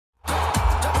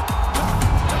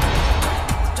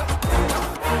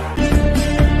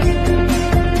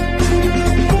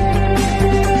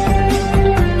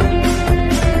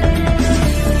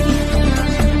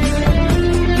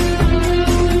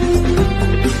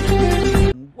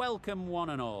Welcome one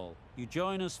and all. You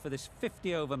join us for this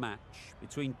 50-over match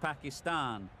between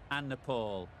Pakistan and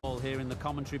Nepal. All here in the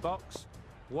commentary box.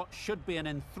 What should be an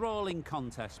enthralling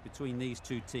contest between these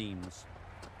two teams.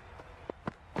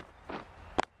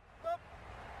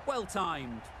 Well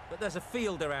timed, but there's a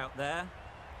fielder out there.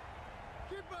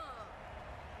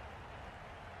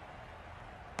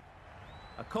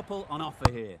 A couple on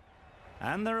offer here.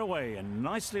 And they're away and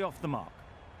nicely off the mark.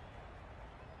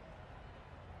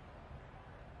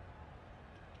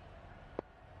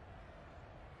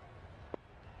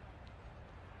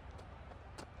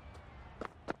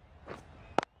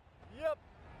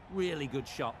 Really good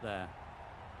shot there.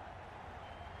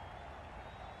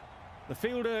 The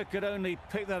fielder could only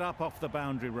pick that up off the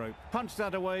boundary rope. Punched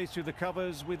that away through the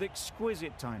covers with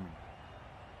exquisite timing.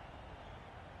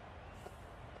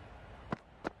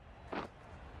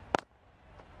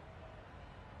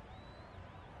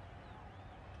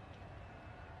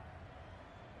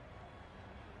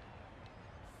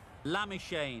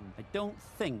 Lamishane, I don't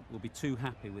think will be too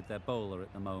happy with their bowler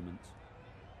at the moment.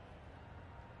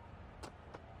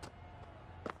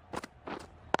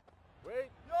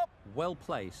 Well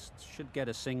placed, should get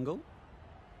a single.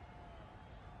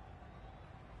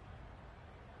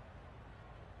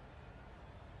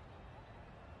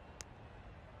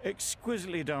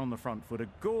 Exquisitely done on the front foot, a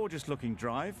gorgeous looking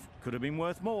drive, could have been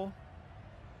worth more.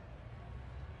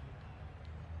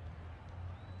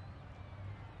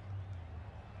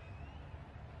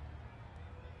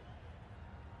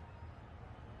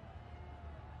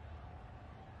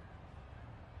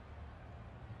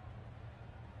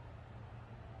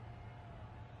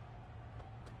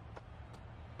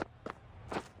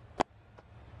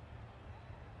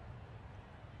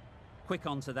 Quick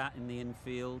onto that in the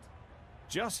infield.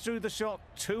 Just threw the shot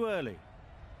too early.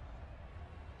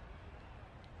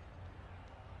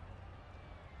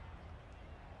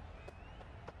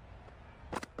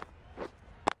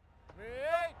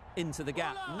 Into the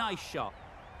gap, nice shot.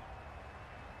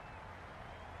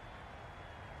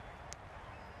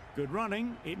 Good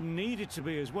running, it needed to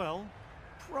be as well.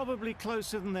 Probably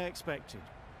closer than they expected.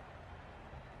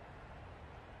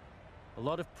 A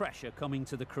lot of pressure coming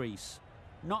to the crease.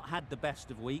 Not had the best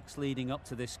of weeks leading up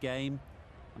to this game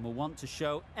and will want to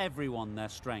show everyone their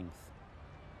strength.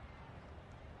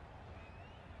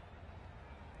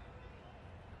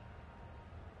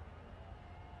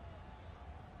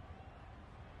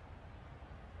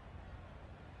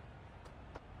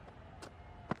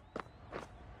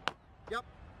 Yep.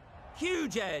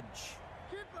 Huge edge.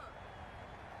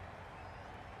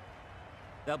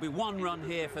 There'll be one run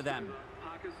here for them.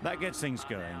 That gets things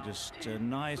going. Just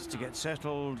nice to get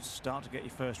settled, start to get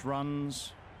your first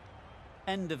runs.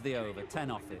 End of the over, 10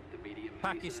 off it.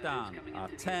 Pakistan are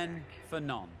 10 for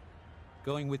none.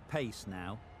 Going with pace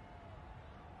now.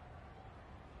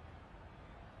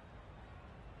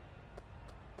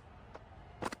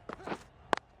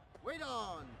 Wait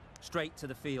on. Straight to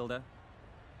the fielder.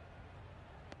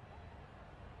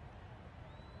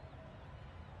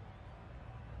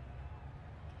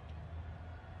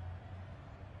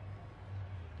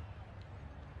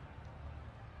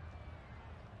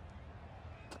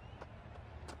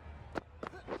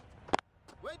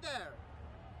 There.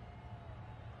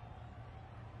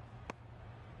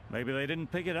 Maybe they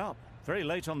didn't pick it up. Very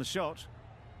late on the shot.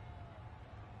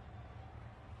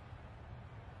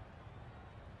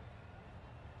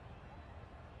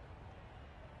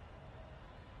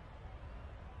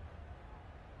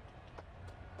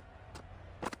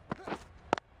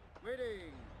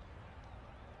 Waiting.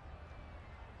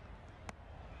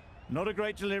 Not a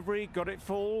great delivery, got it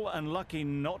full and lucky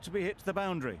not to be hit to the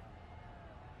boundary.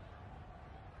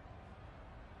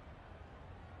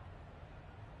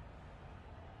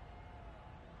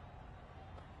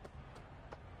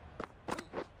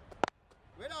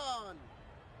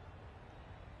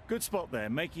 Good spot there,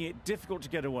 making it difficult to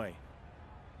get away.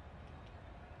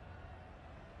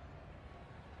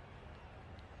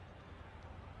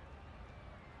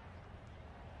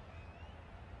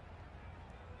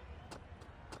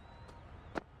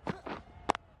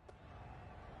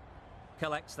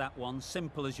 Collects that one,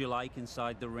 simple as you like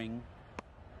inside the ring.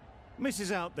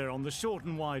 Misses out there on the short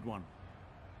and wide one.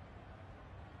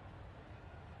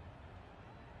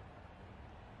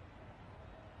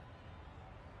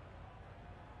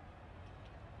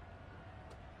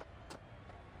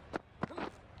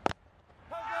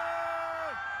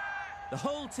 The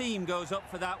whole team goes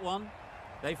up for that one.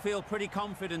 They feel pretty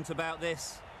confident about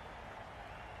this.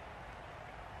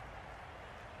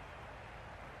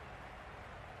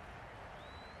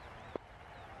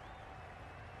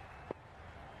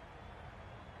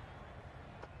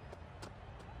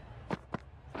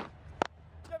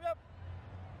 Yep.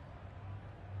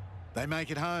 They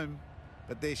make it home,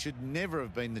 but there should never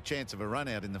have been the chance of a run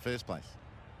out in the first place.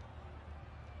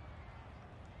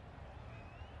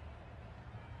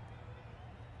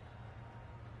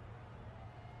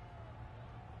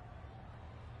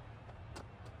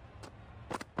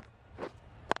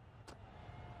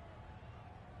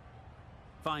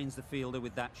 Finds the fielder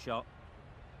with that shot.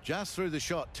 Just threw the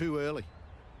shot too early.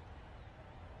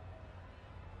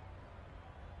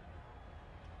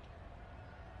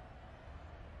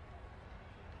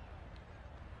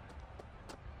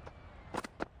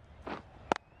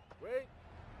 Wait.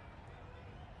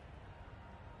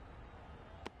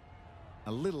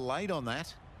 A little late on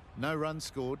that. No runs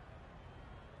scored.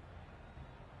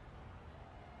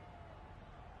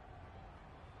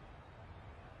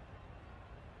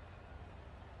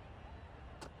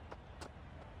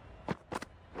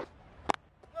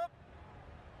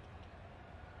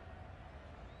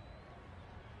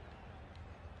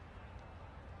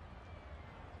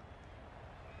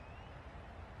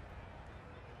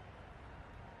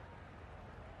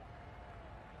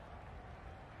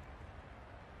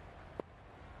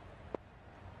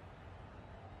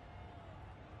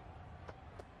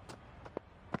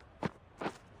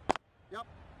 Yep.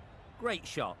 Great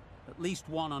shot. At least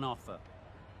one on offer.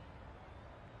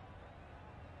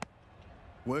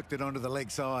 Worked it onto the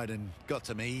leg side and got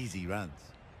some easy runs.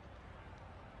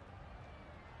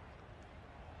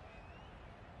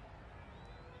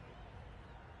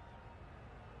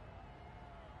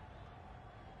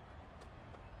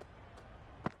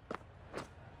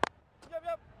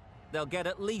 Yep. They'll get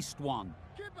at least one.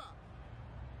 Keeper.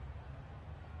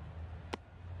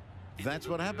 That's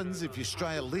what happens if you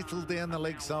stray a little down the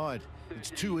leg side. It's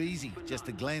too easy just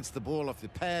to glance the ball off the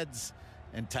pads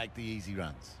and take the easy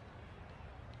runs.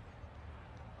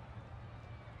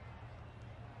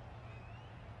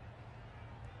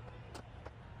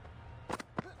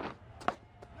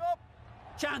 Yup.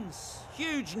 Chance.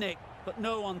 Huge nick, but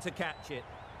no one to catch it.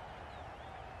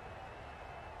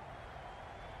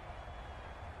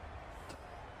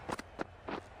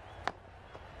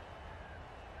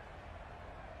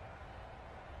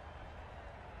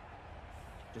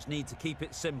 Just need to keep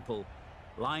it simple.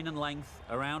 Line and length,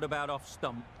 around about off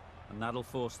stump, and that'll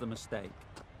force the mistake.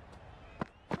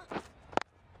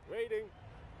 Waiting.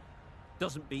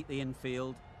 Doesn't beat the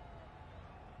infield.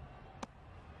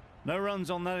 No runs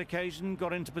on that occasion.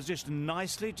 Got into position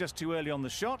nicely, just too early on the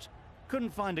shot.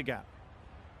 Couldn't find a gap.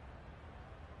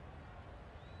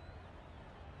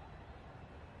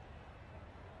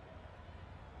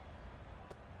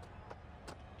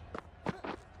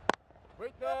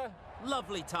 Wait there.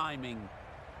 Lovely timing.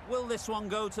 Will this one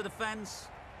go to the fence?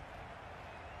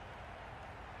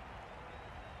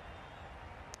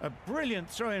 A brilliant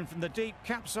throw-in from the deep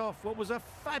caps off what was a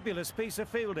fabulous piece of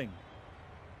fielding.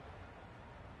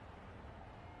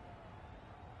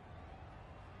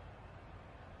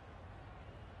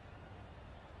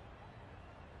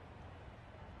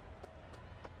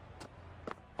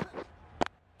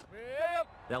 Yep.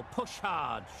 They'll push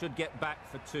hard, should get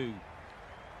back for two.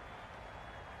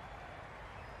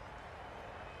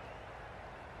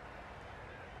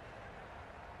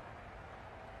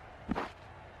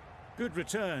 Good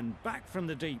return, back from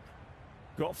the deep.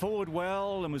 Got forward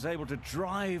well and was able to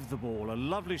drive the ball. A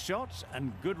lovely shot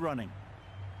and good running.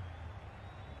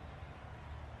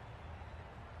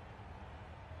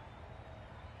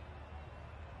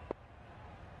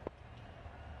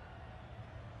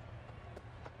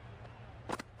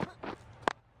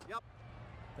 Yep.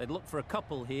 They'd look for a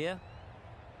couple here.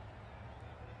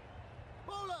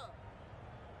 Bowler.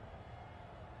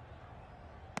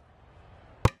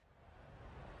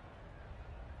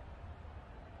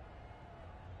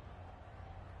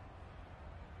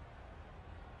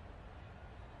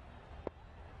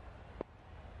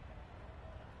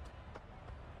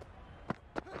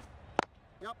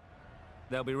 Yep.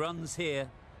 There'll be runs here.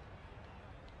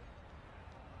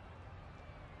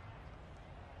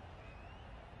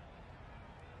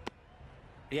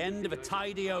 The end of a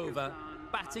tidy over.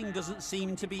 Batting doesn't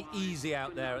seem to be easy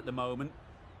out there at the moment.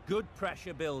 Good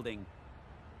pressure building.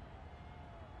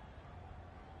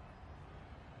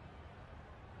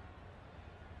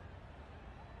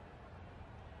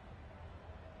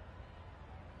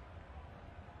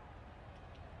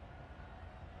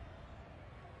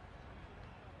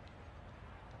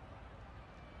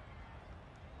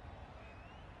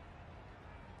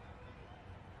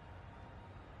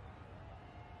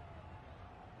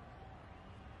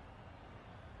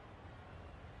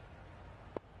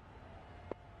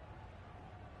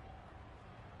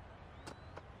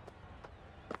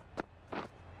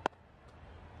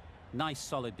 Nice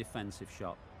solid defensive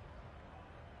shot.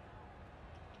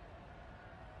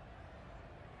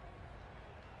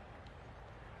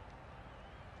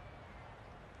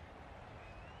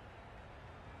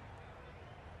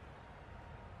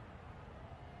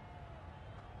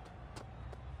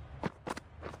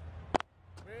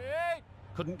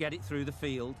 Couldn't get it through the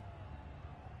field.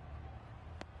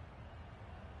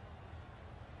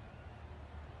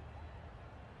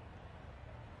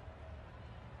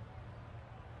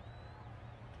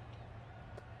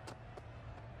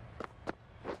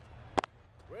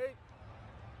 Wait.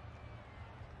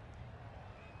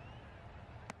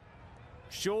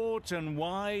 Short and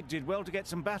wide, did well to get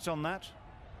some bat on that.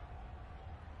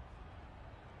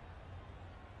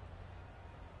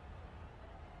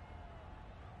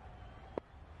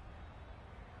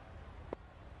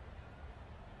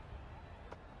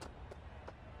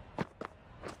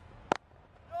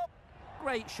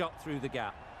 Great shot through the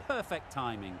gap. Perfect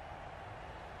timing.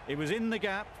 It was in the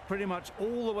gap, pretty much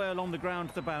all the way along the ground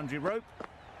to the boundary rope.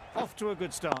 Off to a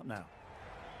good start now.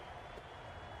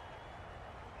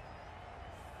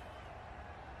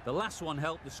 The last one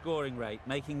helped the scoring rate,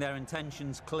 making their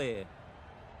intentions clear.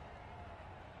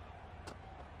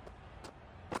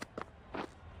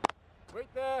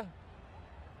 Wait there.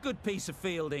 Good piece of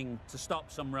fielding to stop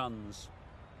some runs.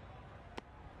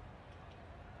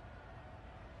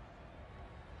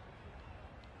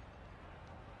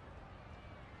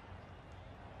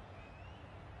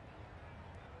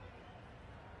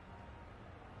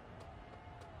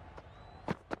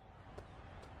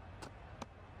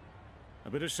 A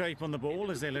bit of shape on the ball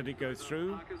as they let it go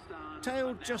through.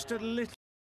 Tailed just a little.